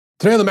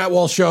Today on the Matt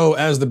Walsh Show,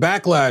 as the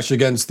backlash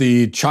against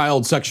the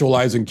child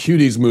sexualizing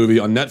cuties movie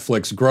on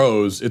Netflix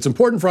grows, it's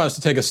important for us to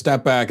take a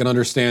step back and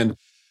understand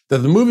that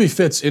the movie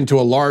fits into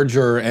a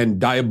larger and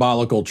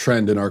diabolical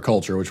trend in our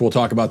culture, which we'll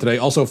talk about today.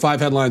 Also,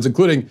 5 headlines,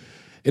 including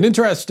an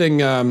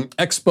interesting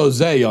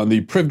expose on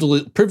the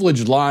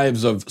privileged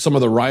lives of some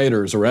of the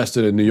rioters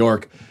arrested in New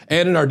York.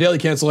 And in our daily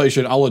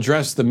cancellation, I'll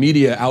address the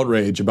media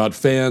outrage about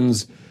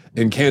fans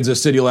in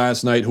Kansas City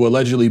last night who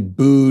allegedly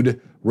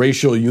booed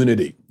racial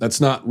unity. That's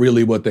not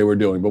really what they were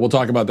doing, but we'll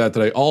talk about that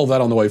today. All of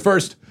that on the way.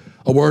 First,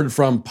 a word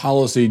from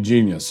Policy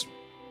Genius.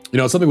 You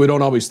know, it's something we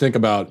don't always think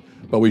about,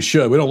 but we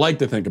should. We don't like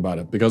to think about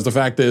it because the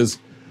fact is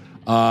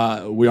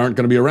we aren't going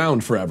to be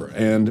around forever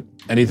and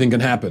anything can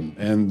happen.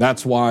 And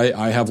that's why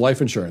I have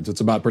life insurance. It's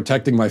about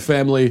protecting my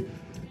family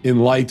in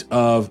light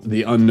of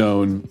the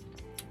unknown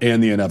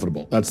and the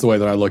inevitable. That's the way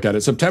that I look at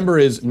it. September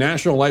is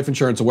National Life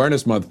Insurance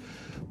Awareness Month.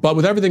 But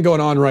with everything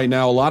going on right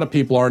now, a lot of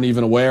people aren't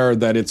even aware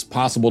that it's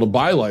possible to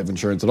buy life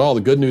insurance at all.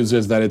 The good news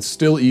is that it's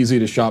still easy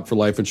to shop for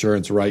life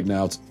insurance right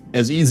now. It's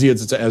as easy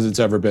as it's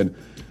ever been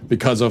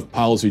because of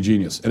Policy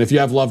Genius. And if you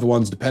have loved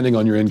ones, depending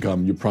on your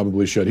income, you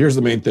probably should. Here's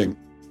the main thing.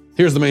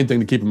 Here's the main thing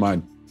to keep in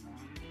mind.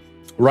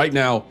 Right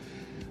now,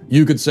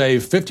 you could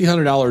save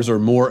 $1,500 or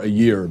more a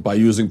year by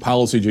using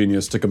Policy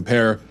Genius to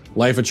compare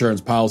life insurance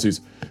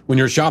policies. When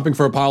you're shopping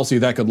for a policy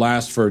that could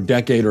last for a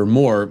decade or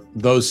more,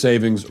 those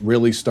savings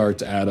really start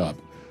to add up.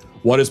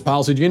 What is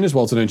Policy Genius?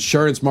 Well, it's an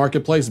insurance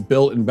marketplace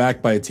built and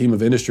backed by a team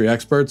of industry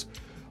experts.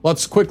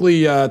 Let's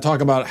quickly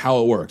talk about how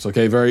it works,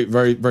 okay? Very,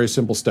 very, very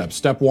simple steps.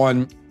 Step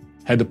 1,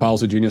 head to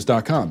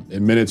policygenius.com.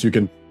 In minutes, you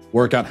can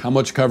work out how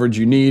much coverage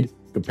you need,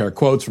 compare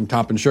quotes from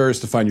top insurers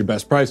to find your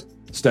best price.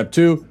 Step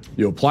 2,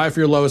 you apply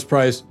for your lowest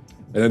price.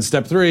 And then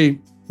step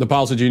 3, the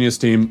Policy Genius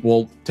team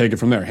will take it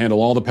from there,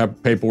 handle all the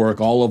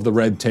paperwork, all of the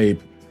red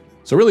tape.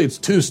 So really, it's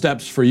 2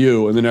 steps for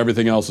you, and then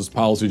everything else is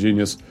Policy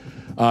Genius.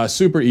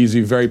 Super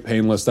easy, very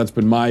painless. That's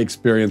been my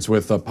experience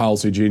with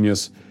Policy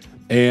Genius.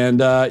 And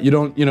you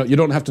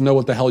don't have to know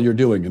what the hell you're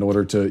doing in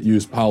order to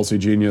use Policy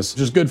Genius,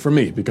 which is good for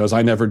me because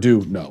I never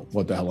do know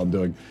what the hell I'm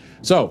doing.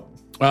 So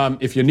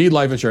if you need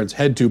life insurance,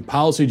 head to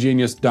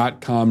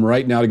policygenius.com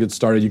right now to get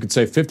started. You could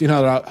save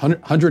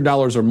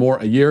 $1,500 or more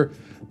a year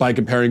by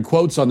comparing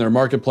quotes on their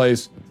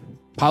marketplace.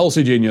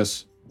 Policy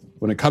Genius,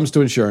 when it comes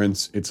to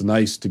insurance, it's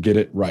nice to get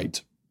it right.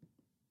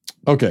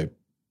 Okay.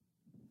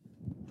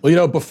 Well, you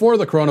know, before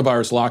the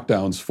coronavirus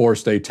lockdowns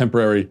forced a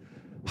temporary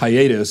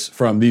hiatus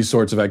from these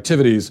sorts of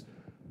activities,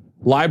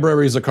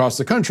 libraries across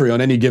the country on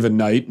any given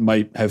night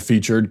might have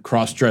featured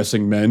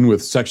cross-dressing men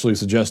with sexually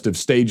suggestive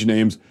stage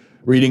names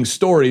reading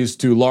stories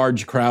to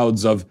large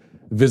crowds of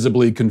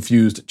visibly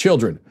confused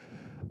children.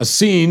 A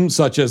scene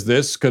such as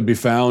this could be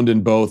found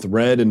in both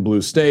red and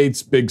blue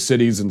states, big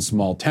cities and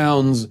small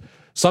towns,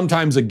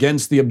 sometimes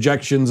against the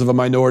objections of a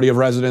minority of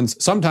residents,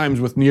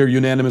 sometimes with near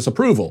unanimous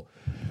approval.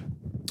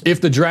 If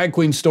the drag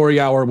queen story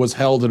hour was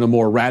held in a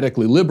more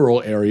radically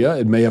liberal area,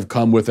 it may have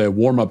come with a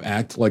warm-up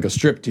act like a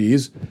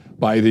striptease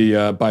by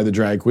the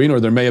drag queen, or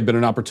there may have been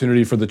an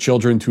opportunity for the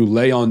children to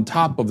lay on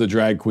top of the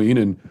drag queen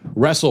and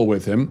wrestle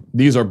with him.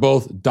 These are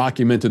both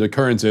documented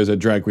occurrences at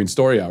drag queen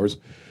story hours.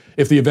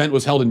 If the event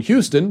was held in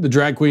Houston, the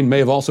drag queen may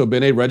have also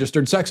been a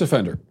registered sex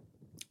offender.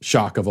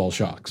 Shock of all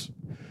shocks.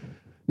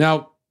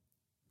 Now,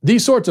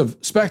 these sorts of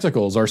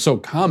spectacles are so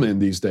common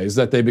these days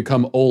that they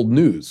become old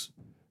news.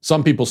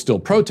 Some people still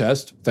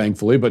protest,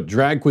 thankfully, but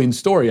drag queen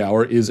story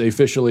hour is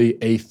officially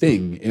a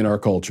thing in our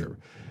culture,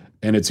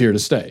 and it's here to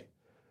stay.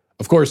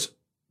 Of course,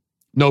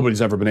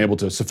 nobody's ever been able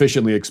to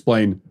sufficiently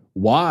explain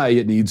why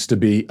it needs to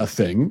be a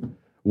thing.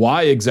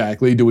 Why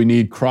exactly do we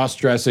need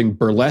cross-dressing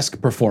burlesque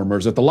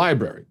performers at the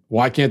library?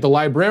 Why can't the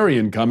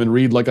librarian come and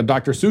read like a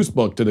Dr. Seuss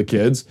book to the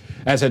kids,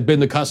 as had been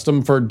the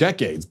custom for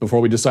decades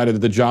before we decided that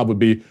the job would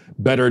be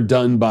better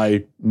done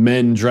by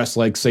men dressed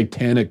like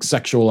satanic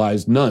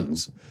sexualized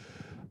nuns?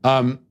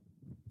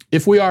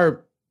 If we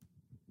are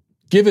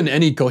given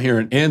any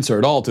coherent answer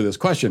at all to this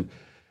question,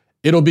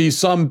 it'll be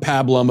some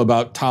pablum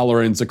about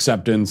tolerance,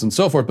 acceptance, and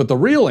so forth. But the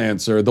real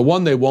answer, the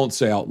one they won't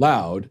say out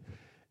loud,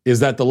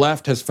 is that the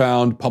left has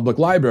found public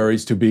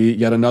libraries to be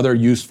yet another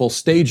useful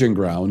staging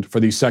ground for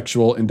the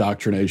sexual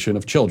indoctrination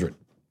of children.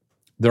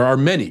 There are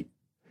many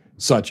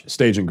such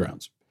staging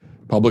grounds.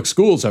 Public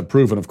schools have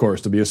proven, of course,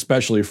 to be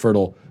especially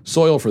fertile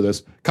soil for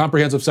this.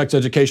 Comprehensive sex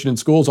education in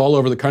schools all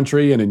over the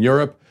country and in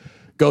Europe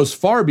goes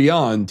far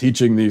beyond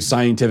teaching the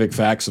scientific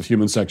facts of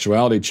human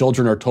sexuality.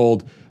 Children are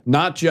told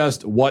not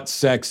just what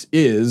sex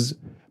is,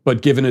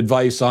 but given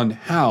advice on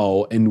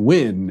how and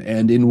when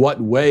and in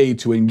what way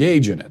to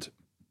engage in it.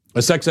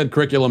 A sex ed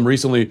curriculum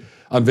recently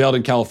unveiled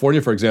in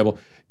California, for example,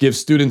 gives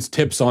students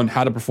tips on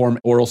how to perform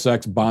oral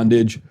sex,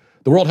 bondage.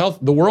 The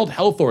World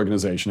Health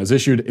Organization has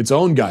issued its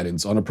own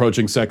guidance on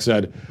approaching sex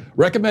ed,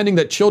 recommending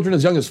that children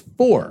as young as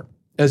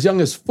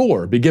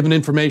four, be given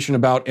information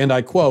about, and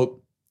I quote,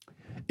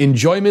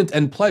 enjoyment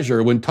and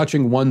pleasure when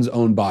touching one's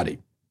own body.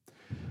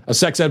 A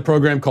sex ed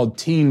program called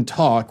Teen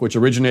Talk, which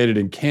originated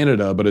in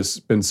Canada but has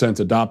been since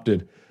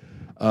adopted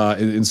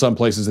in some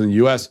places in the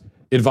U.S.,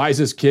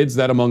 advises kids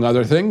that, among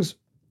other things,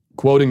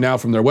 Quoting now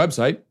from their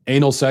website,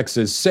 anal sex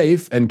is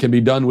safe and can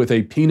be done with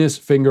a penis,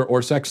 finger,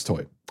 or sex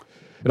toy.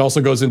 It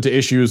also goes into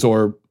issues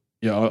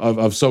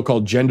of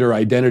so-called gender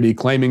identity,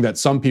 claiming that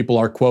some people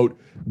are, quote,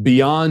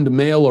 beyond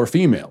male or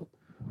female,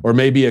 or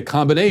maybe a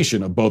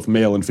combination of both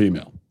male and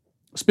female.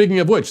 Speaking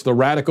of which, the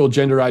radical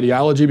gender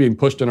ideology being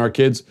pushed on our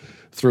kids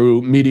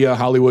through media,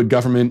 Hollywood,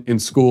 government, in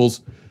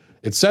schools,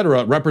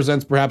 etc.,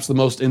 represents perhaps the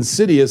most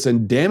insidious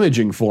and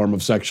damaging form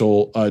of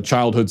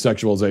childhood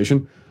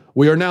sexualization.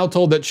 We are now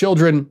told that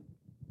children,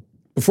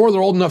 before they're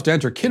old enough to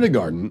enter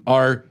kindergarten,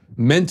 are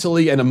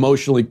mentally and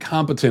emotionally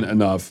competent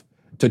enough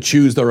to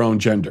choose their own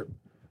gender.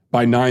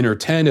 By 9 or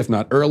 10, if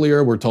not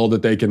earlier, we're told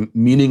that they can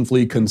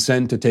meaningfully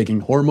consent to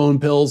taking hormone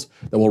pills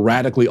that will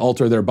radically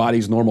alter their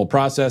body's normal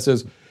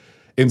processes.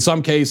 In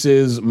some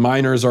cases,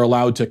 minors are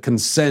allowed to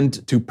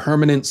consent to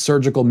permanent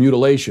surgical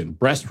mutilation,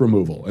 breast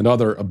removal, and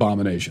other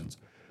abominations.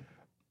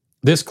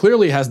 This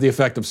clearly has the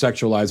effect of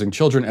sexualizing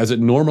children, as it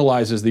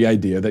normalizes the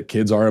idea that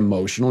kids are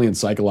emotionally and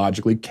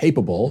psychologically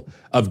capable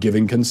of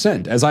giving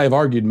consent. As I have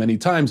argued many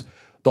times,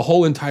 the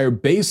whole entire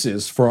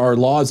basis for our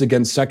laws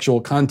against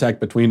sexual contact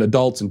between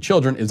adults and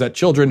children is that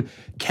children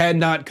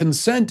cannot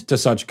consent to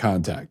such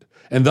contact.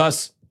 And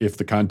thus, if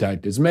the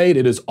contact is made,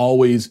 it is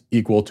always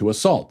equal to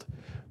assault,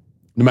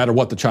 no matter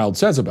what the child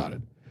says about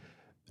it.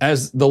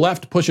 As the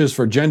left pushes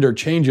for gender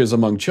changes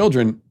among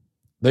children,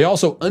 they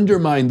also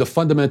undermine the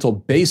fundamental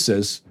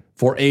basis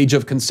for age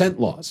of consent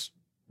laws.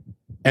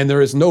 And there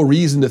is no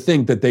reason to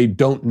think that they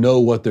don't know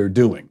what they're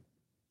doing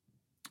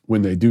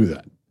when they do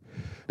that.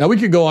 Now, we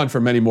could go on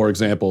for many more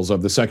examples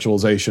of the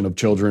sexualization of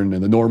children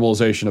and the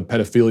normalization of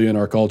pedophilia in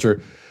our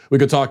culture. We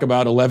could talk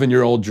about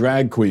 11-year-old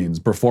drag queens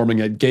performing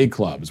at gay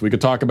clubs. We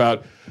could talk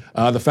about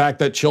the fact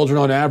that children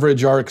on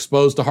average are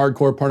exposed to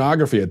hardcore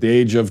pornography at the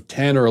age of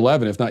 10 or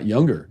 11, if not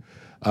younger.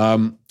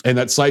 And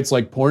that sites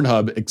like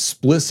Pornhub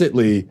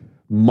explicitly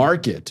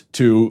market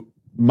to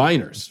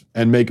minors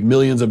and make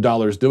millions of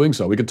dollars doing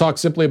so. We could talk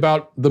simply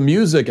about the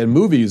music and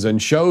movies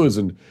and shows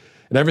and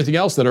everything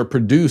else that are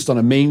produced on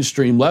a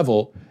mainstream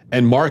level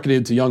and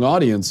marketed to young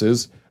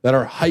audiences that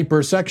are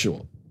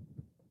hypersexual.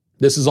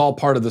 This is all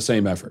part of the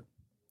same effort.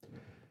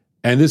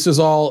 And this is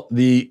all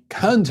the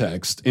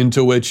context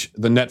into which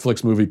the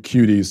Netflix movie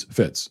Cuties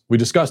fits. We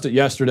discussed it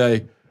yesterday.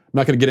 I'm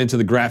not going to get into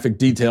the graphic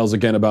details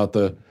again about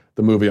the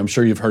movie. I'm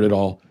sure you've heard it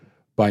all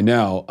by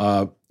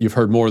now. You've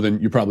heard more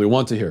than you probably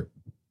want to hear.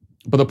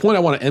 But the point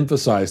I want to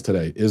emphasize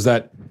today is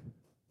that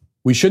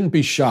we shouldn't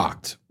be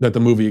shocked that the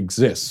movie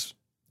exists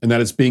and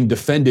that it's being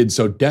defended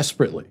so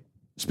desperately.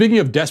 Speaking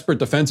of desperate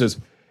defenses,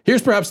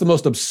 here's perhaps the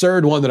most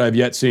absurd one that I've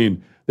yet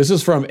seen. This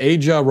is from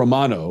Aja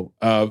Romano,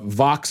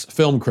 Vox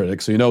film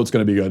critic, so you know it's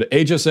going to be good.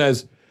 Aja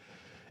says,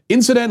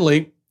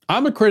 incidentally,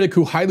 I'm a critic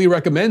who highly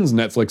recommends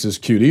Netflix's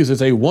Cuties.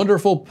 It's a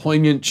wonderful,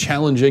 poignant,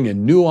 challenging,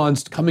 and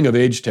nuanced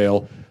coming-of-age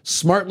tale,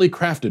 smartly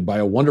crafted by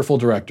a wonderful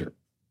director.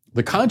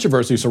 The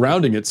controversy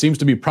surrounding it seems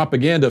to be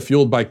propaganda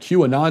fueled by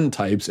QAnon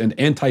types and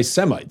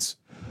anti-Semites.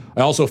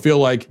 I also feel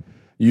like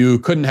you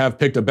couldn't have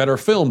picked a better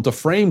film to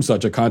frame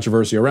such a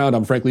controversy around.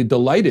 I'm frankly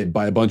delighted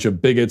by a bunch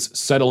of bigots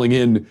settling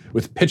in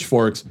with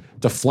pitchforks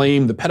to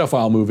flame the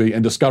pedophile movie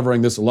and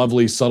discovering this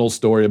lovely, subtle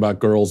story about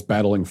girls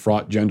battling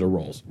fraught gender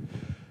roles.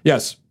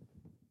 Yes,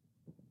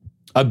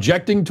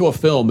 objecting to a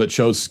film that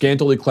shows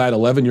scantily clad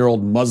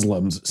 11-year-old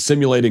Muslims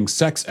simulating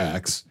sex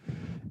acts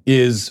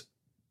is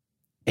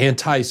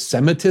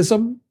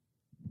anti-Semitism?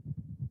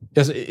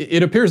 Yes,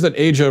 it appears that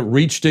Aja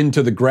reached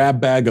into the grab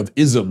bag of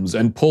isms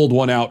and pulled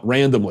one out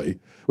randomly,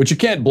 which you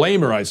can't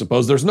blame her, I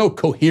suppose. There's no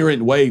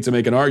coherent way to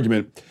make an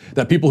argument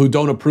that people who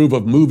don't approve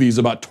of movies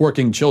about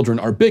twerking children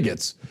are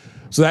bigots.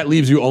 So that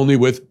leaves you only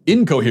with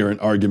incoherent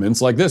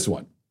arguments like this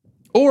one.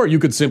 Or you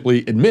could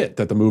simply admit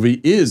that the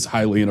movie is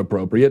highly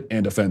inappropriate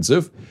and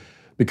offensive,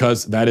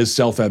 because that is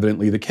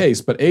self-evidently the case.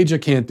 But Aja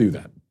can't do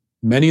that.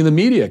 Many in the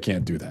media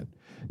can't do that.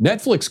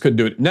 Netflix could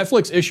do it.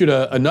 Netflix issued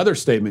another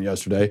statement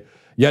yesterday,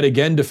 yet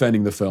again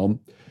defending the film.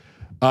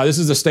 This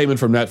is a statement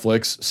from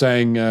Netflix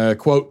saying,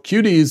 quote,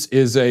 Cuties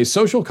is a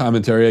social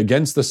commentary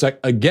against the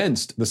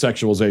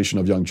sexualization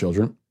of young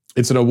children.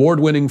 It's an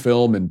award-winning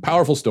film and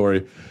powerful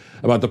story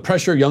about the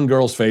pressure young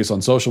girls face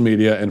on social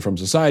media and from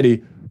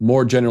society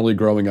more generally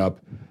growing up.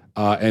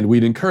 And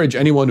we'd encourage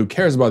anyone who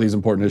cares about these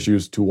important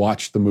issues to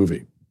watch the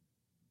movie.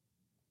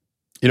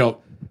 You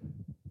know,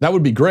 that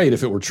would be great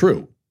if it were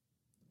true.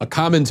 A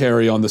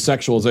commentary on the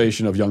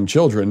sexualization of young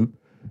children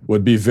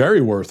would be very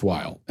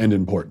worthwhile and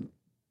important.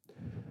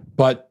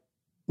 But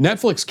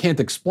Netflix can't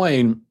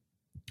explain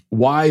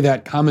why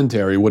that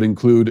commentary would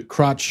include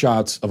crotch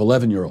shots of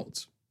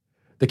 11-year-olds.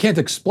 They can't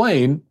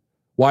explain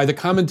why the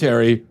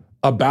commentary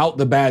about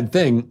the bad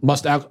thing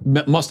must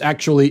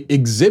actually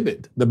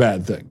exhibit the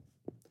bad thing.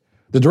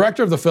 The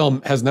director of the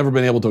film has never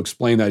been able to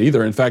explain that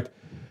either. In fact,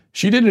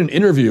 she did an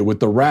interview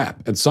with The Wrap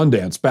at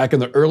Sundance back in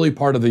the early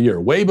part of the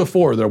year, way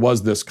before there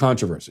was this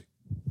controversy.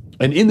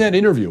 And in that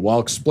interview,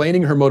 while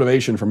explaining her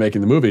motivation for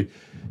making the movie,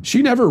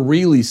 she never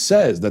really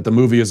says that the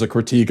movie is a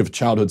critique of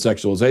childhood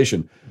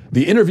sexualization.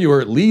 The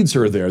interviewer leads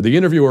her there. The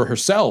interviewer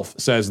herself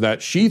says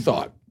that she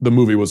thought the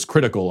movie was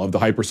critical of the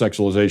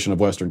hypersexualization of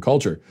Western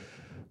culture.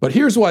 But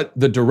here's what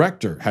the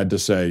director had to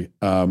say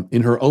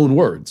in her own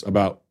words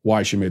about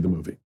why she made the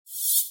movie.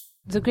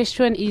 The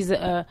question is,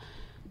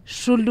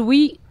 should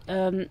we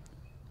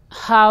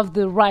have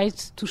the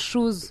right to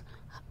choose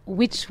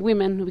which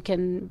women we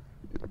can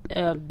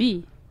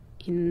be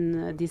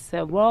in this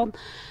world?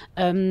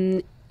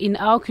 In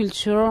our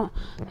culture,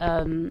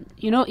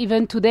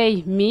 even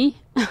today, me,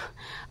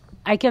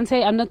 I can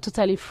say I'm not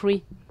totally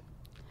free,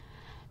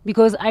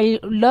 because I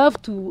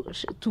love to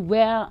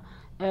wear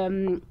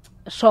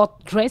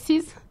short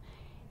dresses,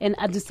 and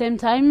at the same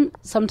time,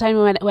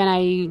 sometimes when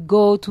I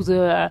go to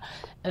the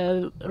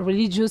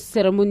religious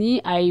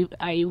ceremony,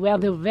 I wear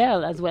the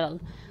veil as well.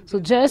 So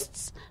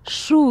just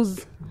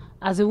choose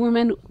as a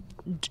woman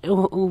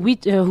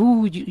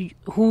who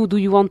do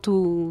you want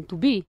to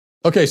be.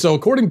 Okay, so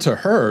according to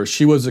her,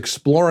 she was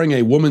exploring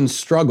a woman's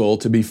struggle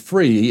to be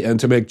free and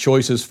to make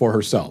choices for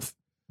herself.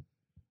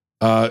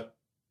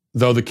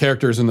 Though the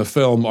characters in the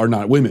film are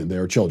not women, they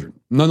are children.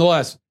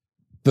 Nonetheless,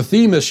 the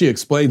theme as she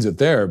explains it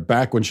there,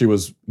 back when she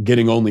was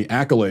getting only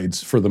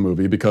accolades for the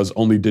movie because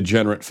only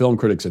degenerate film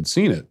critics had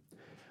seen it,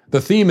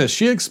 the theme as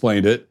she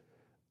explained it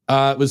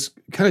was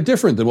kind of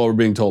different than what we're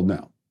being told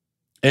now.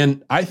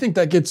 And I think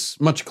that gets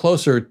much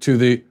closer to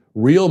the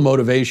real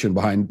motivation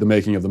behind the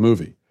making of the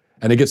movie.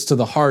 And it gets to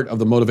the heart of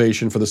the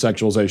motivation for the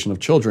sexualization of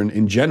children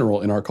in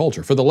general in our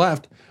culture. For the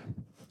left,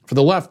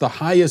 the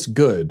highest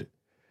good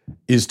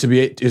is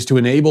to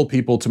enable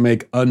people to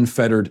make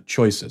unfettered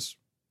choices.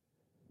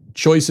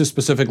 Choices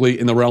specifically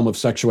in the realm of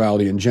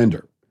sexuality and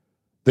gender.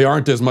 They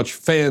aren't as much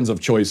fans of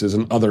choices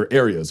in other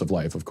areas of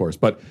life, of course,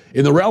 but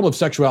in the realm of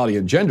sexuality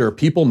and gender,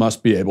 people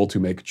must be able to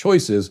make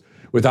choices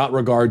without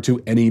regard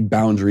to any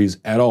boundaries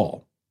at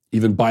all.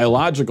 Even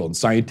biological and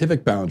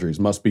scientific boundaries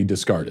must be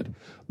discarded.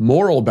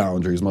 Moral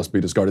boundaries must be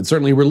discarded.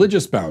 Certainly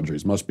religious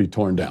boundaries must be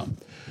torn down.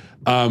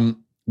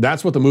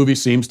 That's what the movie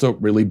seems to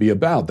really be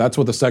about. That's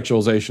what the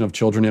sexualization of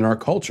children in our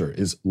culture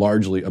is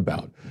largely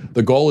about.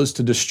 The goal is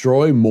to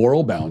destroy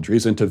moral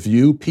boundaries and to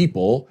view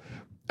people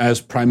as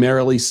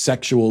primarily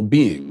sexual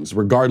beings,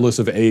 regardless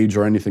of age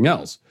or anything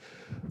else.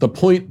 The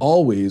point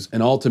always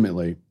and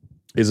ultimately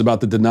is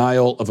about the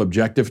denial of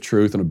objective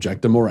truth and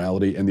objective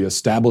morality and the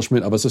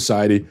establishment of a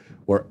society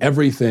where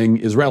everything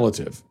is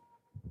relative.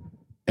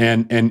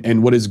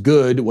 And what is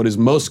good, what is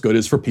most good,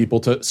 is for people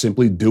to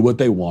simply do what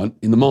they want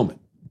in the moment.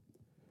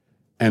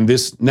 And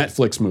this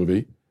Netflix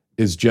movie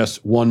is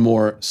just one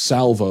more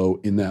salvo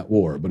in that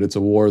war, but it's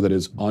a war that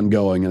is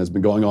ongoing and has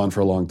been going on for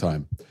a long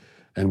time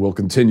and will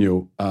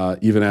continue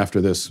even after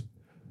this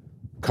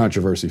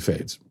controversy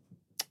fades.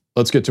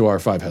 Let's get to our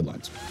 5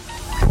 headlines.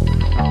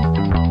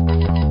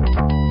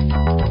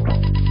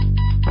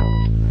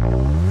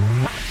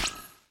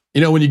 You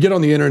know, when you get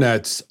on the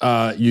internet,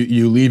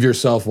 you leave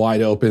yourself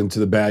wide open to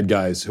the bad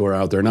guys who are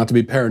out there. Not to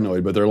be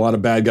paranoid, but there are a lot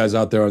of bad guys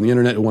out there on the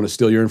internet who want to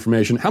steal your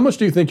information. How much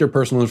do you think your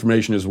personal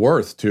information is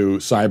worth to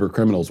cyber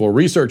criminals? Well,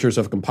 researchers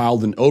have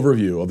compiled an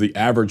overview of the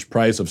average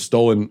price of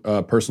stolen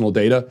personal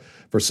data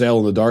for sale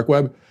on the dark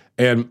web.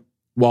 And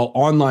while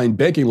online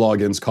banking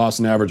logins cost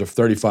an average of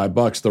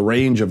 $35, the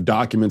range of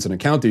documents and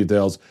account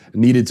details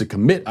needed to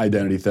commit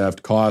identity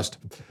theft cost,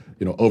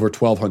 over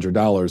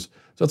 $1,200. So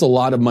that's a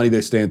lot of money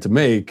they stand to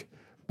make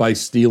by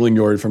stealing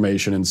your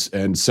information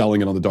and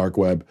selling it on the dark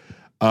web.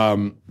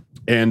 And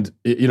then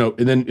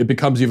it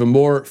becomes even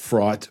more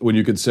fraught when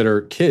you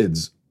consider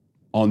kids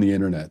on the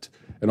internet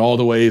and all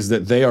the ways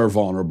that they are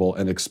vulnerable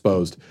and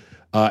exposed.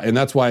 And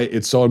that's why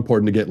it's so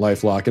important to get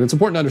LifeLock. And it's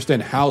important to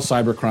understand how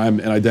cybercrime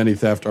and identity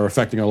theft are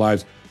affecting our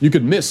lives. You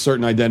could miss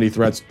certain identity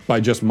threats by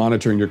just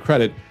monitoring your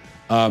credit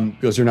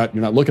because you're not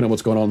looking at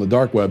what's going on the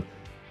dark web.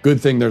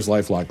 Good thing there's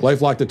LifeLock.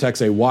 LifeLock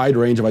detects a wide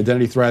range of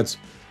identity threats,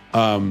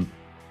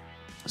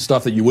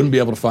 stuff that you wouldn't be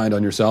able to find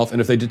on yourself. And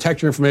if they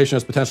detect your information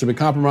has potentially been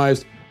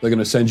compromised, they're going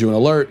to send you an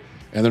alert,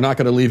 and they're not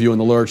going to leave you in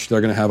the lurch.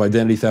 They're going to have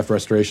identity theft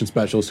restoration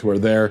specialists who are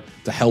there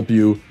to help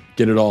you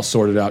get it all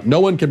sorted out. No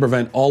one can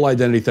prevent all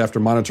identity theft or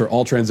monitor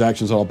all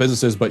transactions at all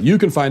businesses, but you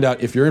can find out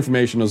if your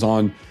information is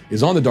on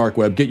the dark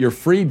web. Get your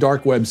free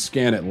dark web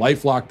scan at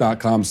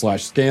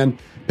lifelock.com/scan.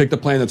 Pick the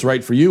plan that's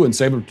right for you and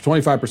save up to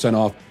 25%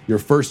 off your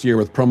first year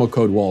with promo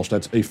code Walsh.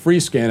 That's a free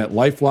scan at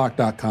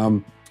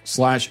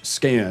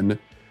lifelock.com/scan.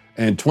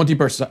 and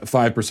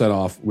 25%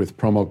 off with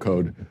promo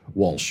code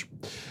Walsh.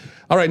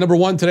 All right, number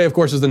 1 today, of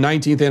course, is the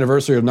 19th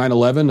anniversary of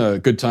 9/11, a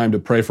good time to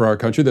pray for our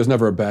country. There's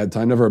never a bad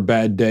time, never a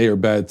bad day or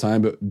bad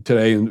time, but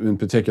today in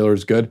particular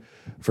is good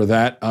for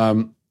that.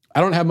 I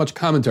don't have much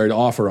commentary to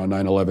offer on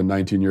 9/11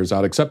 19 years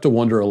out, except to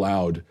wonder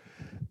aloud,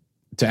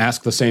 to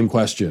ask the same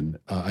question,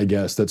 I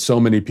guess, that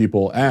so many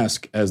people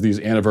ask as these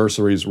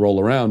anniversaries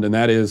roll around, and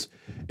that is,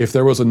 if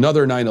there was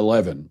another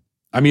 9/11,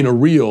 I mean, a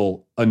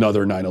real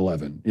another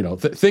 9/11.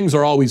 Things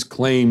are always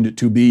claimed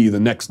to be the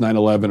next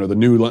 9/11 or the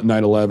new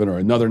 9/11 or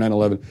another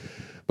 9/11.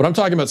 But I'm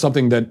talking about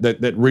something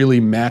that really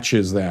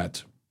matches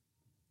that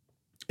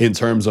in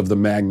terms of the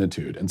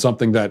magnitude and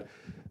something that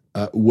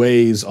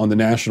weighs on the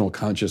national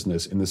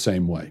consciousness in the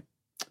same way.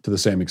 to the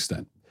same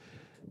extent.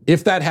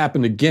 If that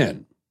happened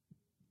again,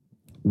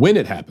 when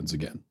it happens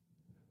again,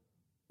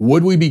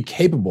 would we be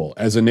capable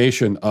as a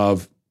nation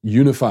of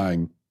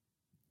unifying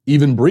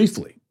even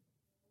briefly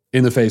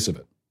in the face of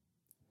it?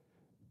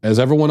 As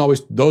everyone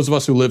always, those of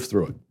us who lived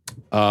through it.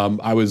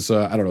 I was,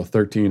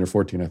 13 or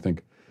 14, I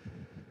think,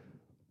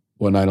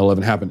 when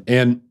 9/11 happened.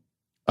 And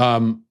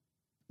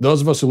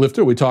those of us who lived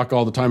through it, we talk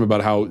all the time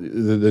about how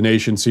the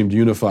nation seemed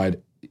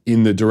unified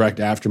in the direct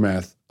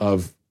aftermath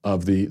of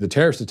the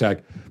terrorist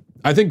attack.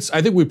 I think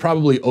we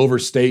probably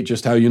overstate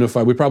just how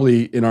unified. We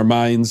probably, in our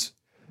minds,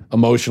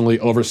 emotionally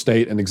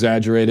overstate and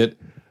exaggerate it.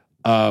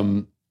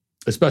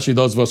 Especially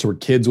those of us who were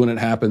kids when it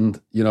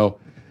happened,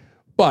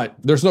 But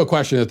there's no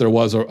question that there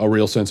was a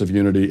real sense of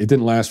unity. It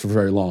didn't last for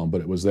very long,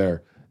 but it was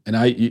there. And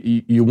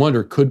you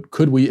wonder,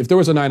 could we, if there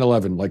was a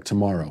 9/11 like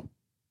tomorrow,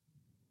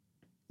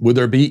 would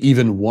there be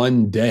even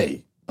one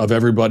day of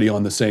everybody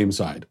on the same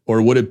side?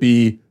 Or would it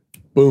be,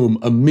 boom,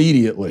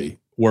 immediately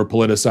we're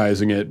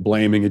politicizing it,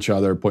 blaming each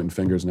other, pointing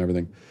fingers and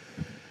everything?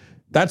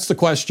 That's the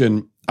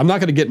question. I'm not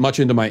going to get much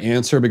into my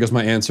answer because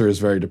my answer is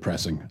very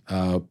depressing.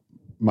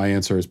 My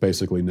answer is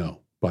basically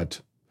no,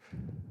 but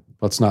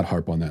let's not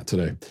harp on that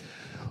today.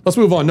 Let's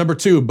move on. Number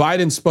 2,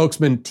 Biden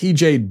spokesman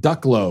TJ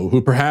Ducklo,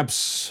 who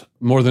perhaps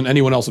more than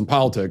anyone else in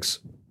politics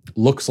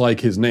looks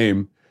like his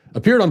name,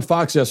 appeared on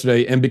Fox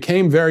yesterday and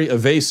became very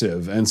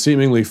evasive and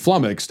seemingly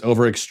flummoxed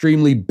over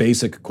extremely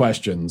basic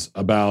questions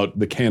about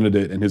the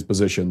candidate and his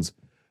positions.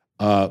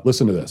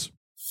 Listen to this.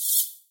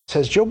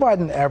 Has Joe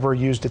Biden ever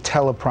used a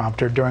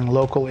teleprompter during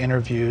local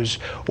interviews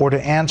or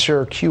to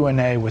answer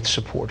Q&A with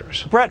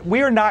supporters? Brett,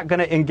 we are not going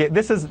to engage.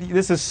 This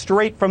is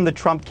straight from the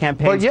Trump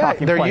campaign's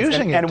talking they're points.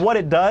 using it. And what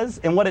it does,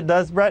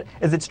 Brett,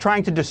 is it's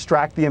trying to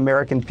distract the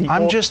American people.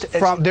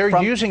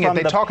 They're using it.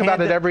 They talk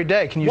about it every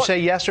day. Can you say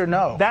yes or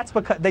no? That's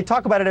because they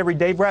talk about it every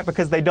day, Brett,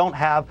 because they don't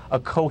have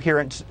a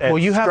coherent Well,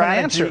 you have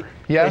strategy. an answer.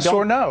 Yes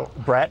or no?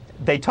 Brett,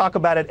 they talk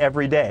about it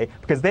every day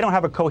because they don't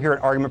have a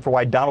coherent argument for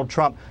why Donald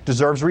Trump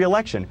deserves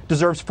re-election,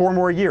 deserves 4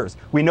 more years.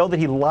 We know that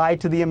he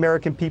lied to the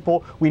American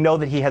people. We know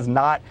that he has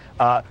not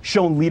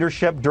shown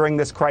leadership during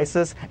this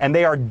crisis, and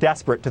they are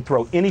desperate to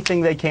throw anything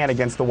they can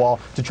against the wall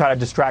to try to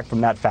distract from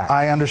that fact.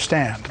 I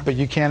understand, but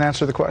you can't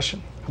answer the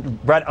question.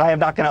 Brett, I am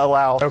not going to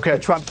allow the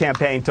Trump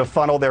campaign to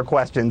funnel their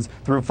questions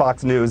through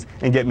Fox News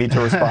and get me to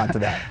respond to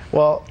that.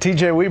 Well,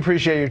 TJ, we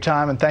appreciate your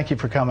time, and thank you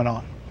for coming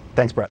on.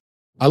 Thanks, Brett.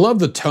 I love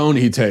the tone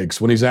he takes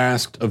when he's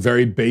asked a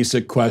very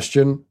basic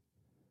question.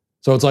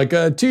 So it's like,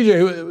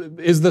 TJ,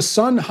 is the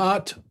sun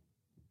hot?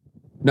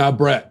 Now,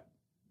 Brett.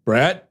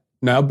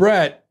 Now,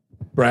 Brett.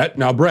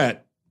 Now,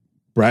 Brett.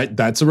 Brett,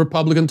 that's a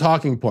Republican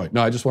talking point.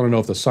 No, I just want to know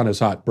if the sun is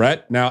hot.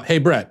 Brett, now, hey,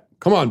 Brett.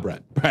 Come on,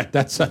 Brett. Brett,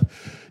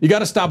 you got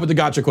to stop with the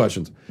gotcha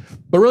questions.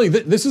 But really,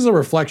 this is a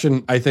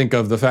reflection, I think,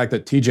 of the fact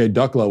that TJ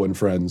Ducklo and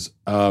Friends,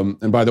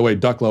 and by the way,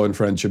 Ducklo and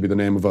Friends should be the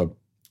name of a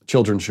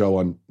children's show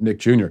on Nick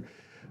Jr.,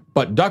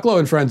 but Ducklo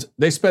and Friends,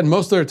 they spend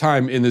most of their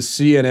time in the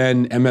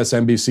CNN,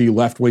 MSNBC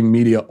left-wing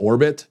media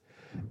orbit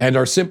and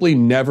are simply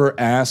never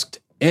asked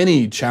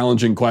any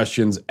challenging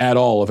questions at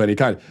all of any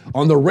kind.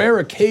 On the rare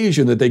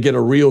occasion that they get a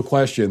real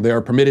question, they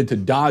are permitted to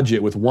dodge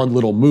it with one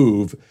little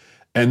move,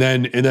 and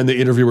then the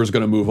interviewer is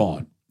going to move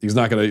on. He's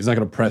not going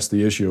to press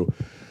the issue,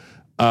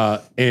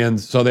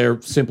 and so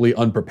they're simply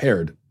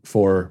unprepared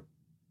for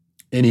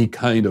any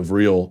kind of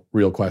real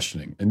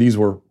questioning. And these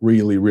were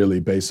really, really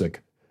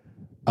basic.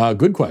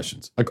 Good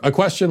questions. A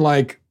question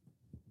like,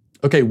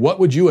 okay, what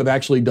would you have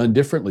actually done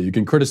differently? You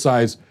can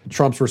criticize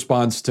Trump's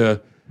response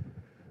to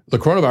the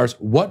coronavirus.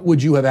 What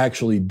would you have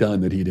actually done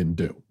that he didn't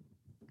do?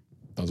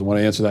 Doesn't want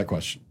to answer that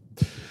question.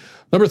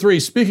 Number 3,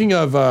 speaking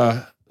of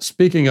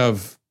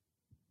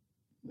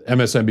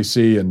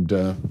MSNBC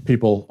and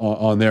people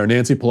on there,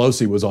 Nancy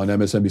Pelosi was on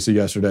MSNBC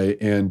yesterday,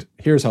 and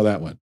here's how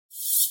that went.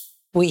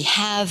 We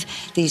have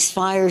these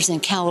fires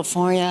in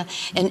California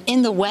and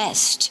in the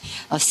West.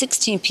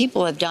 16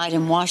 people have died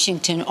in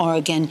Washington,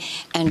 Oregon,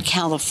 and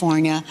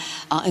California,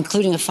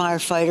 including a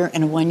firefighter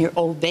and a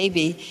 1-year-old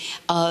baby.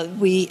 Our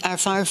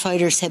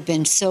firefighters have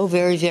been so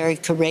very, very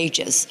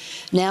courageous.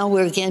 Now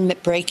we're again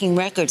breaking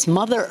records.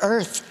 Mother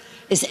Earth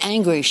is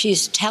angry.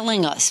 She's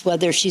telling us,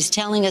 whether she's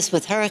telling us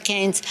with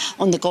hurricanes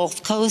on the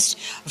Gulf Coast,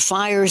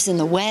 fires in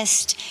the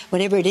West,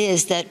 whatever it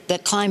is, that the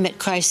climate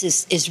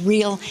crisis is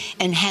real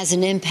and has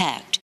an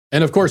impact.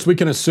 And of course, we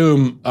can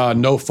assume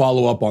no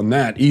follow-up on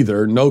that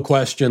either. No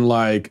question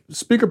like,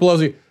 Speaker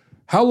Pelosi,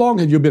 how long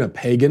have you been a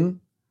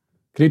pagan?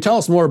 Can you tell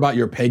us more about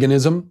your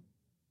paganism?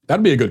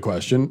 That'd be a good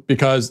question,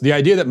 because the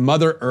idea that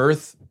Mother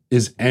Earth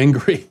is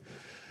angry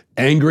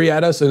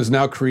at us and is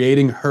now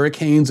creating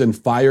hurricanes and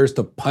fires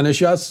to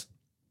punish us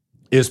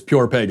is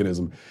pure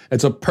paganism.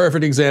 It's a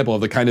perfect example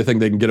of the kind of thing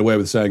they can get away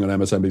with saying on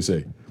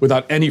MSNBC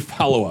without any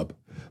follow-up.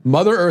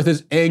 Mother Earth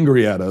is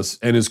angry at us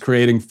and is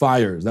creating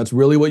fires. That's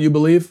really what you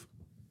believe?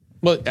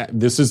 Well,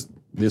 this is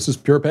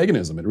pure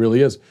paganism. It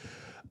really is.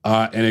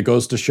 And it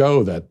goes to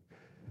show that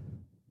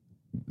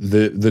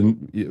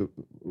the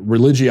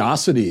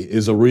religiosity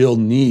is a real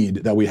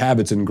need that we have.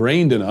 It's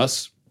ingrained in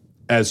us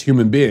as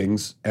human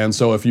beings. And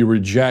so if you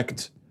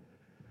reject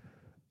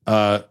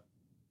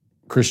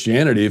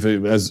Christianity,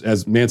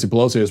 as Nancy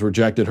Pelosi has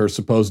rejected her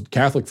supposed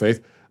Catholic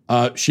faith,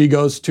 she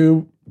goes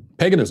to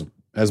paganism,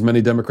 as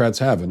many Democrats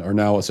have and are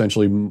now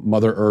essentially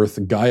Mother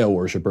Earth Gaia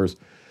worshipers.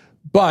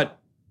 But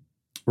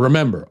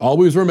remember,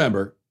 always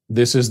remember,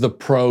 this is the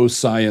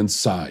pro-science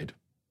side.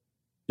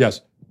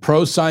 Yes,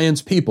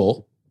 pro-science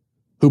people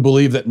who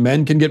believe that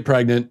men can get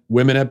pregnant,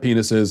 women have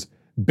penises,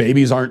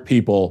 babies aren't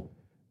people,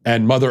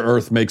 and Mother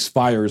Earth makes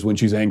fires when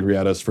she's angry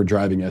at us for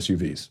driving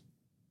SUVs.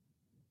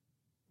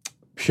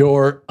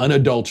 Pure,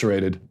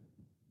 unadulterated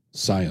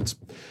science.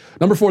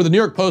 Number 4, the New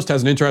York Post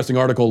has an interesting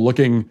article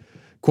looking,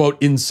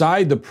 quote,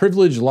 inside the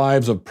privileged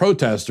lives of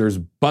protesters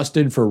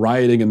busted for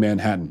rioting in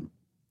Manhattan.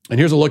 And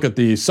here's a look at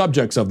the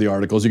subjects of the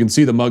articles. You can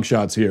see the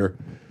mugshots here.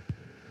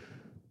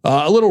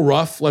 A little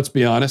rough, let's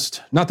be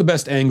honest. Not the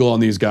best angle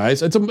on these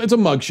guys. It's a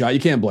mugshot. You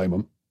can't blame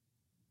them.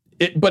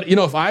 But, you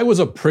know, if I was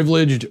a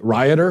privileged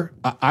rioter,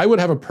 I would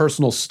have a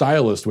personal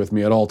stylist with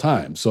me at all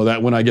times so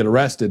that when I get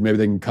arrested, maybe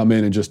they can come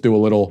in and just do a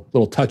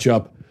little touch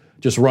up,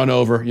 just run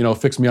over, you know,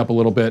 fix me up a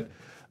little bit.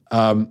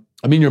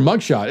 I mean, your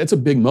mugshot, it's a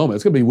big moment.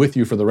 It's going to be with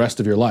you for the rest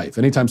of your life.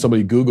 Anytime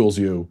somebody Googles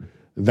you,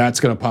 that's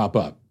going to pop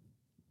up.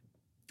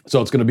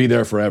 So it's going to be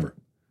there forever.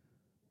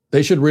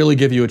 They should really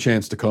give you a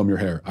chance to comb your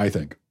hair, I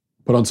think.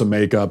 Put on some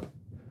makeup,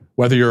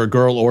 whether you're a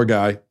girl or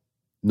guy.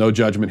 No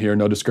judgment here,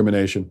 no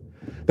discrimination.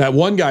 That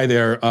one guy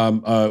there,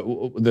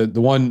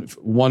 the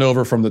one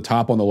over from the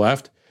top on the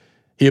left,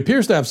 he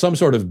appears to have some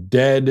sort of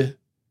dead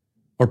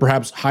or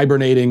perhaps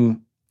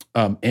hibernating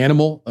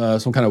animal,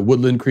 some kind of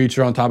woodland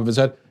creature on top of his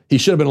head. He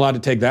should have been allowed to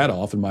take that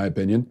off, in my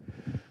opinion.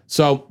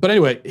 So, but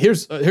anyway,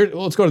 let's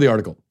go to the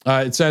article.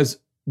 It says,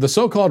 the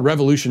so-called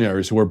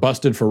revolutionaries who were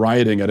busted for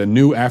rioting at a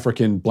new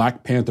African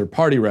Black Panther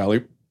Party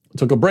rally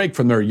took a break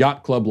from their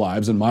yacht club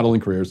lives and modeling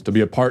careers to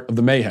be a part of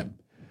the mayhem.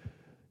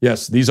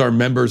 Yes, these are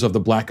members of the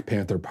Black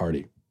Panther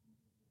Party,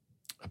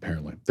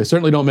 apparently. They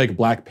certainly don't make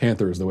Black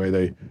Panthers the way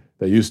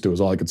they used to,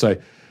 is all I could say.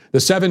 The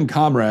 7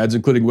 comrades,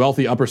 including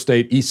wealthy upper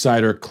state East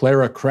Sider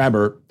Clara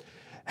Crabber,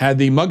 had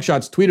the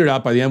mugshots tweeted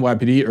out by the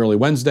NYPD early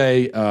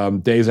Wednesday,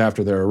 days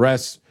after their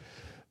arrests.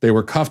 They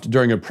were cuffed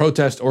during a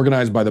protest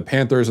organized by the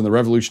Panthers and the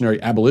Revolutionary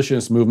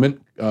Abolitionist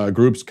Movement,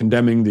 groups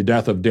condemning the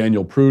death of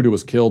Daniel Prude, who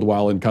was killed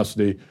while in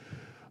custody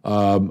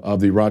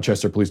of the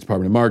Rochester Police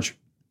Department in March.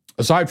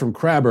 Aside from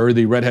Crabber,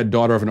 the redhead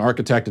daughter of an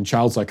architect and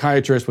child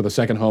psychiatrist with a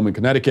second home in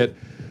Connecticut,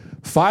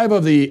 5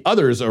 of the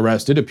others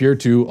arrested appear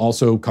to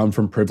also come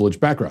from privileged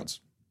backgrounds.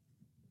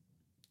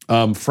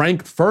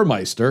 Frank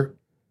Furmeister.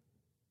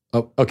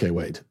 Oh, okay,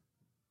 wait.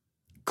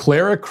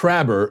 Clara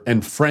Crabber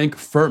and Frank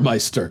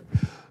Furmeister.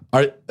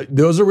 Are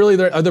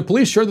the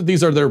police sure that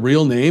these are their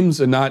real names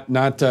and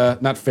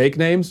not fake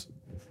names?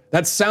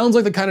 That sounds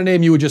like the kind of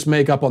name you would just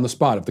make up on the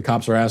spot if the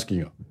cops are asking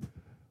you.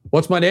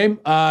 What's my name?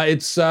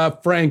 It's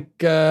Frank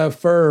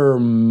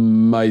Furmeister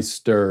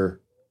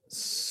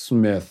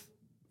Smith.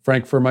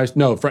 Frank Furmeister?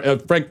 No, Frank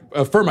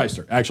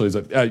Furmeister, actually. Is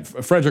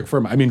Frederick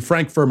Furmeister. I mean,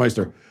 Frank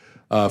Furmeister.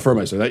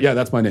 Furmeister.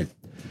 That's my name.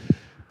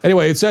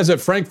 Anyway, it says that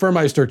Frank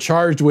Furmeister,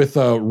 charged with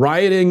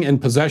rioting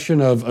and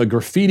possession of a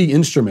graffiti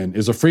instrument,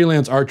 is a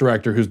freelance art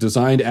director who's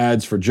designed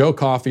ads for Joe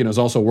Coffee and has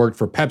also worked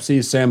for Pepsi,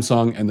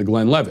 Samsung, and the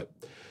Glenlivet.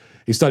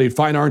 He studied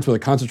fine arts with a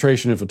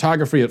concentration in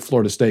photography at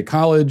Florida State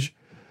College.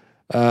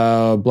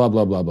 Blah, blah,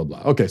 blah, blah,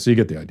 blah. Okay, so you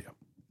get the idea.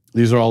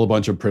 These are all a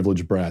bunch of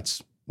privileged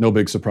brats. No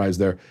big surprise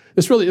there.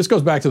 This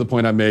goes back to the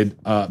point I made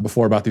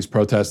before about these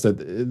protests, that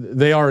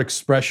they are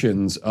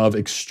expressions of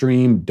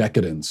extreme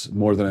decadence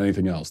more than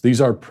anything else.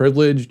 These are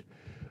privileged,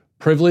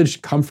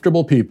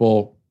 comfortable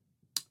people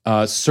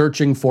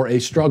searching for a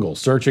struggle,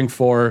 searching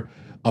for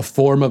a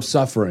form of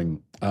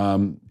suffering,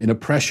 an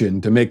oppression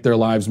to make their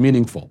lives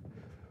meaningful.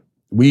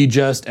 We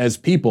just, as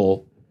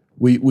people,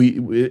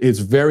 it's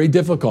very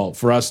difficult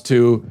for us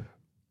to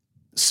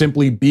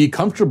simply be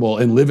comfortable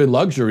and live in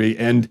luxury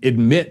and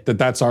admit that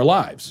that's our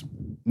lives.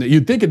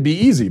 You'd think it'd be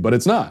easy, but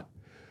it's not.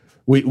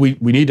 We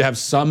need to have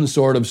some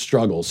sort of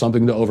struggle,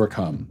 something to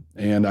overcome.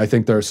 And I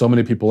think there are so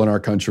many people in our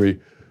country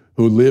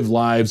who live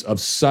lives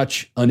of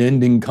such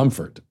unending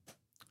comfort.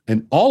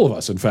 And all of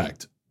us, in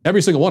fact,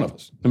 every single one of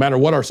us, no matter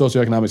what our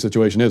socioeconomic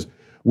situation is,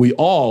 we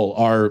all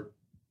are,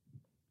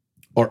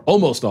 or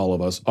almost all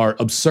of us, are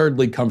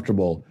absurdly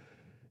comfortable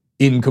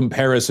in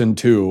comparison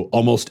to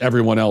almost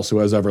everyone else who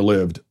has ever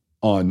lived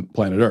on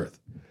planet Earth.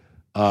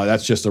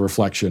 That's just a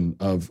reflection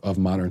of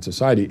modern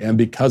society. And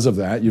because of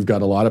that, you've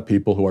got a lot of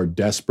people who are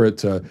desperate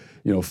to,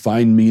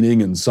 find meaning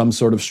in some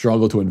sort of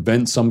struggle, to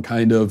invent some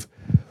kind of,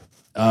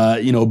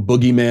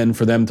 boogeyman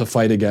for them to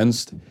fight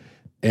against.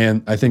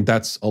 And I think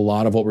that's a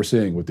lot of what we're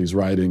seeing with these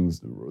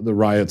riots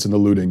and the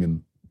looting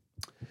and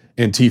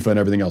Antifa and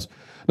everything else.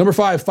 Number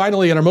 5,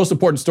 finally, and our most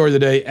important story of the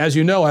day, as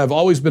you know, I've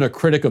always been a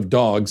critic of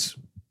dogs.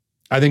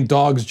 I think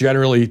dogs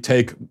generally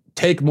take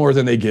more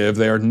than they give.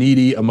 They are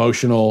needy,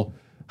 emotional,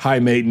 high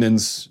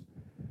maintenance.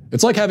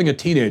 It's like having a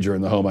teenager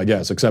in the home, I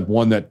guess, except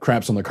one that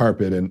craps on the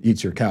carpet and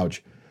eats your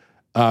couch.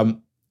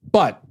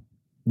 But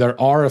there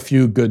are a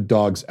few good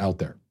dogs out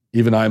there,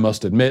 even I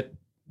must admit.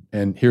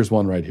 And here's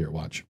one right here.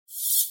 Watch.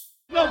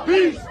 The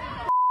beast,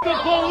 the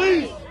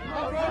police.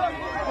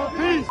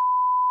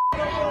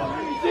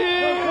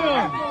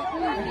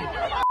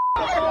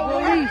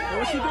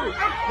 What's he doing?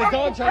 The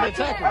dog tried to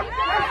attack him.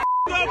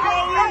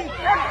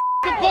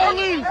 The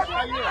police!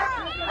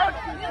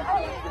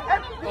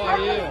 Oh,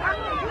 yeah.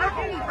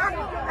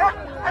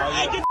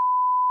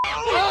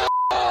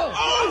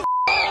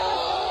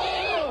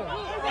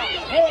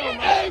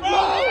 Hey, bro!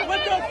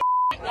 What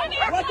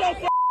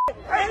the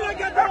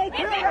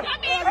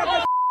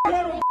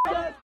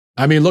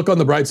I mean, look on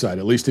the bright side.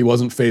 At least he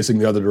wasn't facing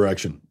the other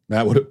direction.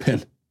 That would have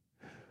been...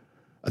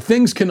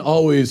 Things can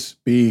always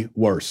be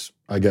worse,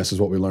 I guess is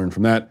what we learned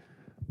from that.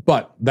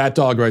 But that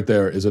dog right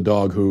there is a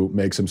dog who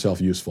makes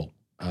himself useful.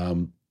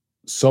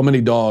 So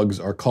many dogs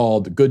are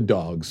called good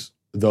dogs,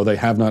 though they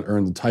have not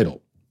earned the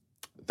title.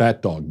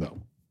 That dog,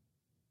 though,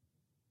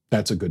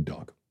 that's a good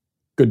dog.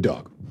 Good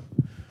dog.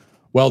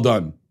 Well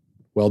done.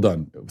 Well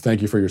done.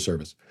 Thank you for your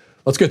service.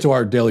 Let's get to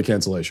our daily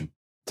cancellation.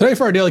 Today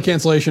for our daily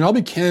cancellation, I'll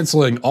be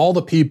canceling all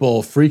the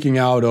people freaking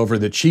out over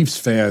the Chiefs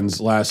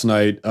fans last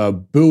night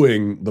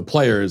booing the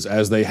players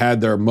as they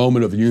had their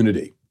moment of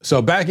unity. So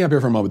backing up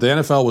here for a moment, the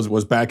NFL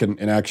was back in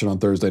action on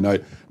Thursday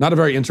night. Not a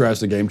very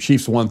interesting game.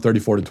 Chiefs won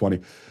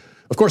 34-20.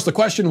 Of course, the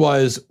question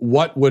was,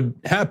 what would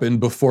happen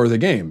before the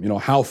game? You know,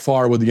 how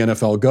far would the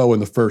NFL go in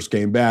the first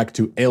game back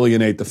to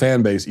alienate the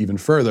fan base even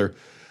further?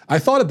 I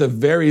thought at the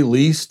very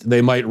least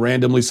they might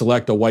randomly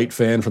select a white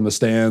fan from the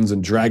stands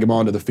and drag him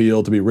onto the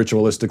field to be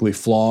ritualistically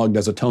flogged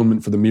as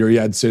atonement for the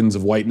myriad sins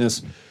of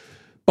whiteness.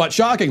 But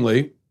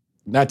shockingly,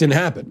 that didn't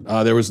happen.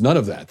 There was none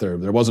of that.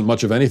 There wasn't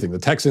much of anything. The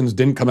Texans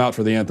didn't come out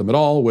for the anthem at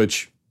all,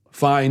 which,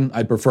 fine.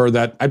 I'd prefer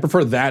that. I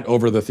prefer that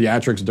over the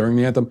theatrics during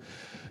the anthem.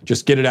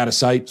 Just get it out of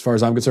sight, as far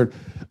as I'm concerned.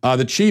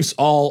 The Chiefs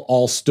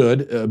all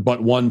stood,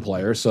 but one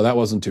player, so that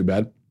wasn't too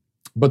bad.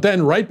 But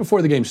then right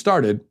before the game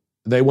started,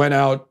 they went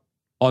out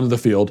onto the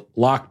field,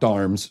 locked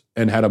arms,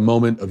 and had a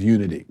moment of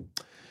unity.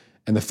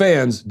 And the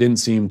fans didn't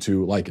seem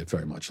to like it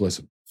very much.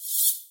 Listen.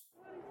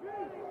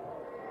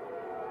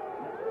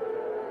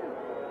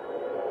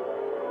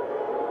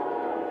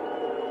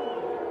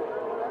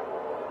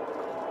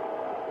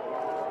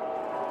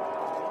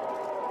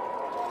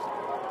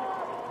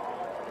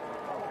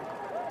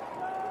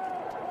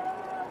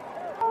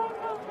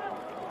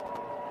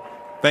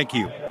 Thank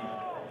you.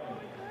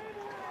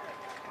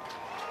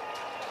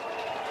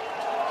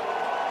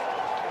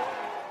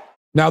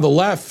 Now, the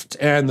left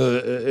and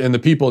the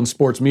people in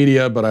sports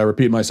media, but I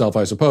repeat myself,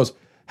 I suppose,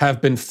 have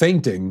been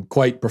fainting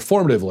quite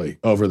performatively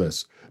over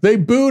this. They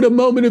booed a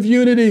moment of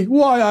unity.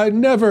 Why, I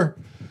never.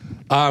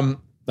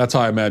 That's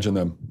how I imagine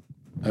them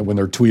when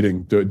they're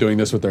tweeting, doing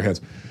this with their hands.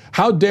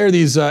 How dare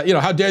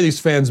these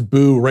fans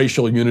boo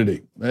racial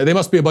unity? They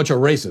must be a bunch of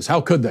racists.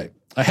 How could they?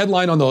 A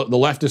headline on the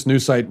leftist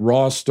news site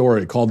Raw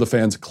Story called the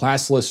fans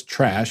classless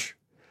trash.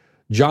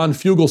 John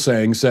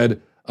Fugelsang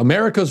said,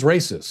 America's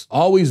racist,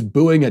 always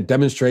booing at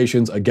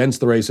demonstrations against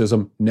the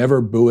racism, never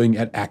booing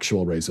at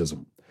actual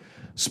racism.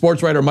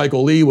 Sports writer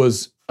Michael Lee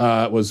was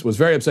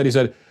very upset. He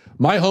said,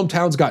 my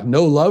hometown's got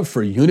no love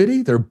for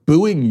unity? They're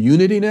booing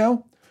unity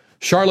now?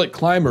 Charlotte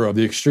Clymer of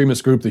the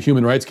extremist group The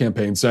Human Rights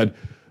Campaign said,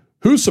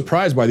 who's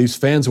surprised by these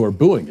fans who are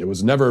booing? It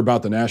was never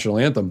about the national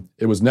anthem.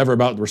 It was never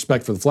about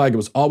respect for the flag. It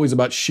was always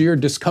about sheer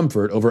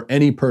discomfort over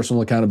any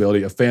personal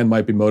accountability a fan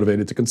might be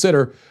motivated to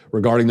consider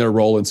regarding their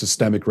role in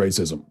systemic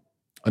racism.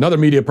 Another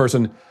media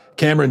person,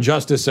 Cameron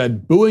Justice,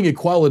 said, booing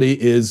equality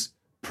is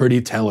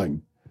pretty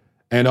telling.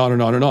 And on and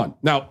on and on.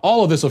 Now,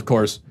 all of this, of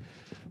course,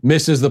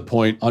 misses the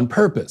point on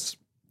purpose.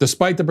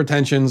 Despite the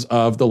pretensions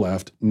of the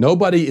left,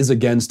 nobody is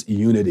against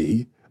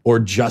unity or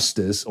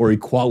justice or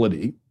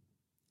equality.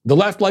 The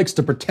left likes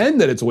to pretend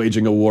that it's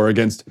waging a war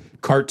against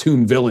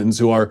cartoon villains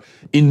who are,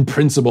 in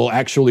principle,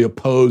 actually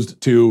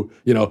opposed to,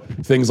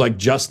 things like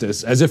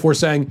justice, as if we're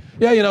saying,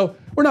 we're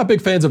not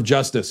big fans of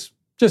justice.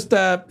 Just,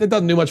 it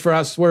doesn't do much for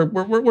us.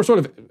 We're sort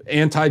of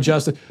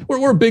anti-justice.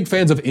 We're big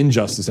fans of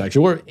injustice,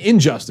 actually. We're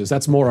injustice.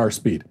 That's more our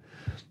speed.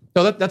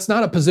 No, that's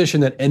not a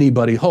position that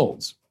anybody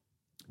holds.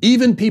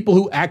 Even people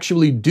who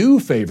actually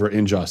do favor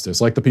injustice,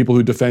 like the people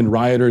who defend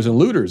rioters and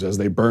looters as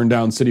they burn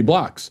down city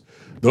blocks.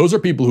 Those are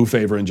people who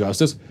favor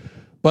injustice,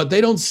 but they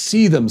don't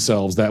see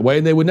themselves that way,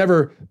 and they would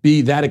never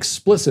be that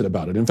explicit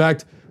about it. In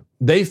fact,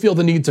 they feel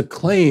the need to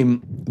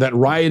claim that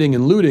rioting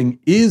and looting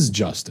is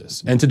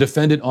justice, and to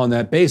defend it on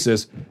that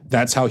basis.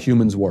 That's how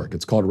humans work.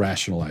 It's called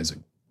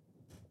rationalizing.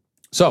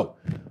 So,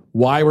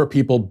 why were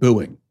people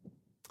booing?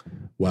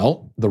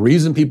 Well, the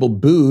reason people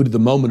booed the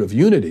moment of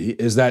unity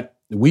is that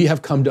we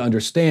have come to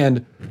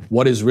understand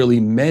what is really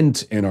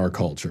meant in our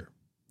culture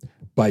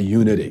by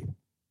unity.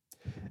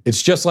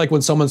 It's just like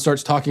when someone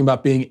starts talking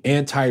about being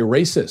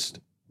anti-racist.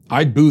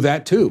 I'd boo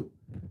that too.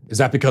 Is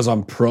that because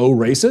I'm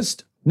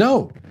pro-racist?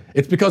 No.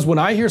 It's because when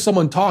I hear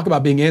someone talk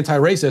about being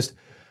anti-racist,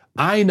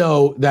 I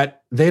know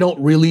that they don't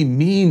really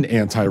mean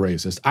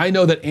anti-racist. I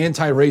know that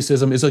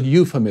anti-racism is a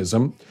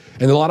euphemism,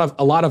 and a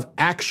lot of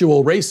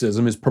actual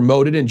racism is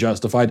promoted and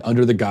justified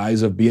under the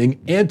guise of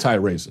being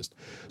anti-racist.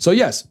 So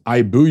yes,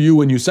 I boo you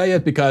when you say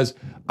it because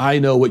I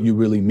know what you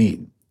really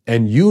mean,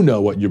 and you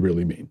know what you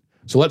really mean.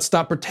 So let's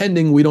stop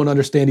pretending we don't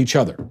understand each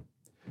other.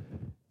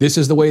 This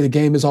is the way the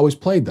game is always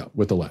played, though,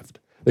 with the left.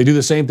 They do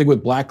the same thing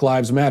with Black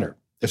Lives Matter.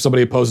 If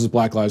somebody opposes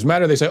Black Lives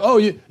Matter, they say, oh,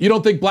 you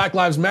don't think Black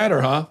Lives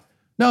Matter, huh?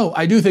 No,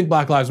 I do think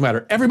Black Lives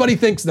Matter. Everybody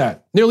thinks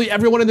that. Nearly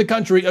everyone in the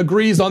country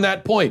agrees on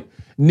that point.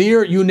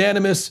 Near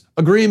unanimous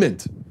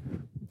agreement.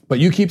 But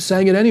you keep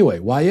saying it anyway.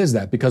 Why is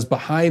that? Because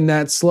behind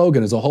that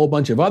slogan is a whole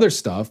bunch of other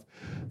stuff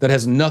that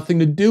has nothing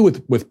to do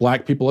with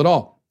black people at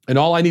all. And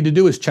all I need to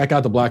do is check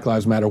out the Black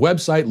Lives Matter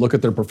website, look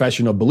at their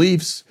professional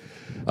beliefs,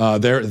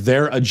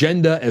 their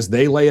agenda as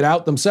they lay it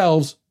out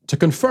themselves to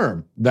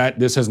confirm that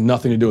this has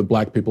nothing to do with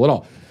black people at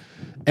all.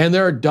 And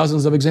there are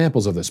dozens of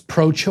examples of this.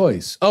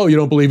 Pro-choice. Oh, you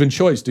don't believe in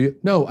choice, do you?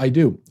 No, I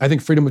do. I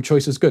think freedom of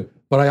choice is good.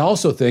 But I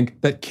also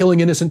think that killing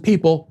innocent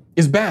people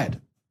is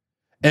bad.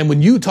 And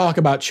when you talk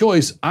about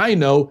choice, I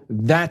know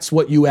that's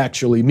what you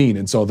actually mean.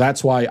 And so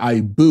that's why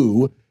I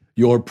boo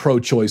your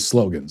pro-choice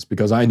slogans,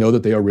 because I know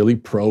that they are really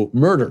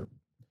pro-murder.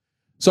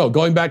 So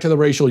going back to the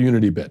racial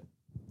unity bit,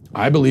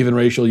 I believe in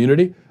racial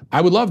unity. I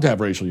would love to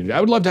have racial unity.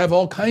 I would love to have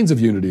all kinds of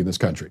unity in this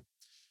country.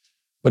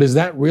 But is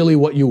that really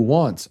what you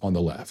want on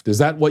the left? Is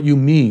that what you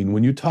mean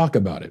when you talk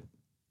about it?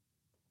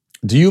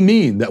 Do you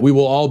mean that we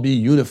will all be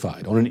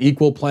unified on an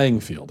equal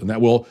playing field and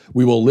that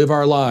we will live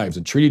our lives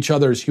and treat each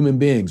other as human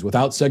beings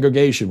without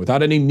segregation,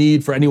 without any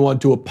need for anyone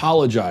to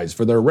apologize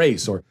for their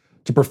race or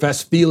to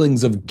profess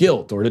feelings of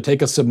guilt or to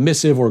take a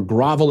submissive or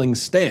groveling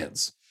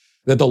stance,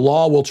 that the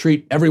law will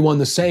treat everyone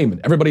the same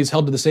and everybody's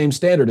held to the same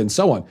standard and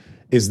so on?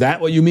 Is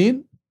that what you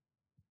mean?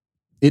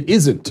 It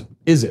isn't,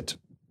 is it?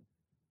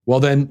 Well,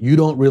 then you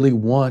don't really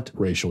want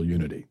racial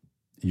unity.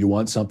 You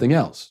want something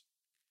else.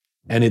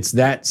 And it's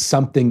that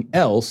something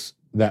else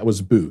that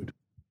was booed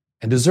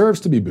and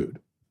deserves to be booed.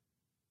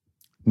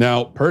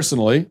 Now,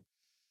 personally,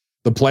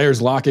 the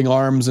players locking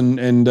arms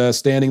and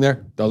standing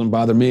there doesn't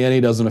bother me any,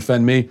 doesn't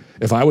offend me.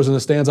 If I was in the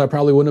stands, I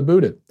probably wouldn't have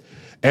booed it.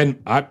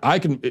 And I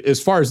can,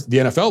 as far as the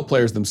NFL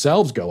players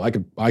themselves go, I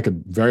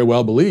could very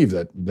well believe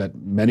that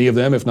many of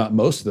them, if not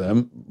most of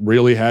them,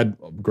 really had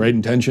great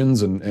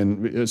intentions.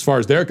 And as far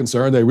as they're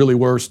concerned, they really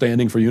were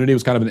standing for unity. It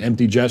was kind of an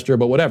empty gesture,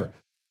 but whatever.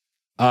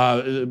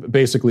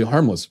 Basically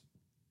harmless.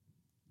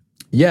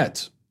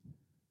 Yet,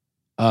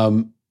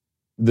 the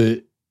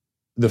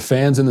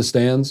fans in the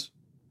stands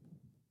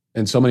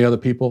and so many other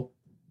people,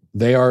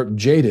 they are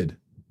jaded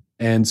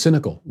and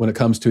cynical when it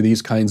comes to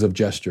these kinds of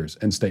gestures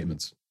and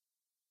statements.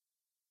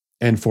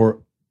 And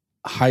for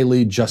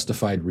highly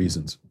justified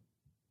reasons.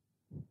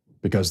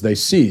 Because they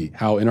see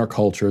how in our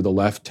culture the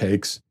left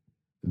takes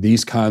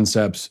these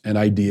concepts and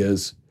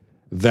ideas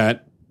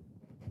that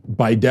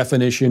by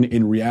definition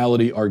in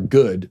reality are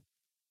good.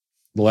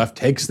 The left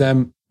takes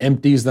them,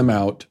 empties them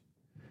out,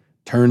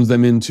 turns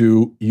them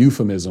into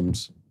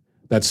euphemisms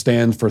that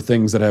stand for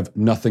things that have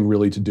nothing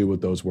really to do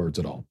with those words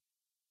at all.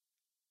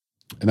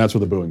 And that's what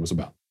the booing was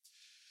about.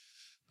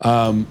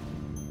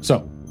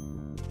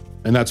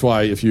 And that's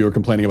why if you're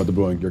complaining about the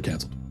booing, you're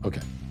canceled. Okay,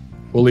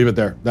 we'll leave it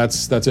there.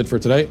 That's it for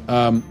today.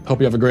 Hope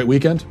you have a great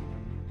weekend.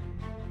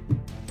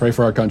 Pray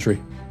for our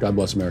country. God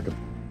bless America.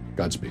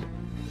 Godspeed.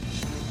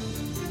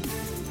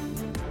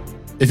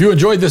 If you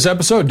enjoyed this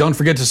episode, don't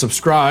forget to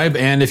subscribe.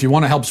 And if you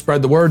want to help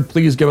spread the word,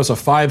 please give us a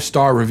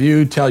 5-star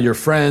review. Tell your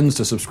friends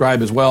to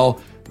subscribe as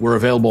well. We're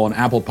available on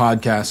Apple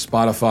Podcasts,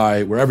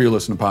 Spotify, wherever you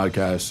listen to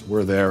podcasts,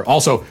 we're there.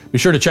 Also, be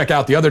sure to check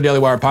out the other Daily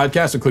Wire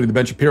podcasts, including The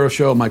Ben Shapiro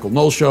Show, Michael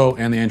Knowles Show,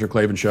 and The Andrew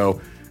Klavan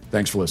Show.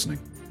 Thanks for listening.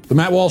 The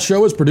Matt Walsh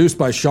Show is produced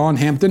by Sean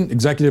Hampton,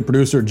 executive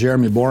producer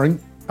Jeremy Boring.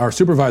 Our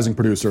supervising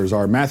producers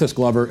are Mathis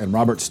Glover and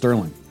Robert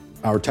Sterling.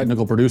 Our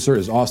technical producer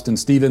is Austin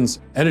Stevens,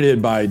 edited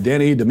by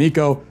Danny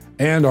D'Amico,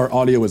 and our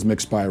audio is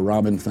mixed by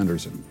Robin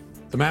Fenderson.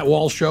 The Matt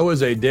Walsh Show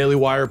is a Daily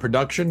Wire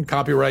production,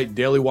 copyright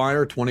Daily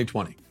Wire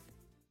 2020.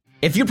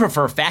 If you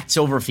prefer facts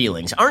over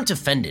feelings, aren't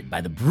offended by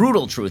the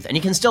brutal truth, and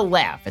you can still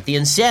laugh at the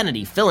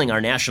insanity filling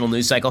our national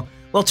news cycle,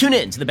 well, tune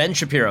in to The Ben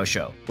Shapiro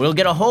Show. We'll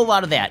get a whole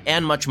lot of that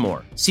and much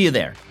more. See you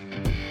there.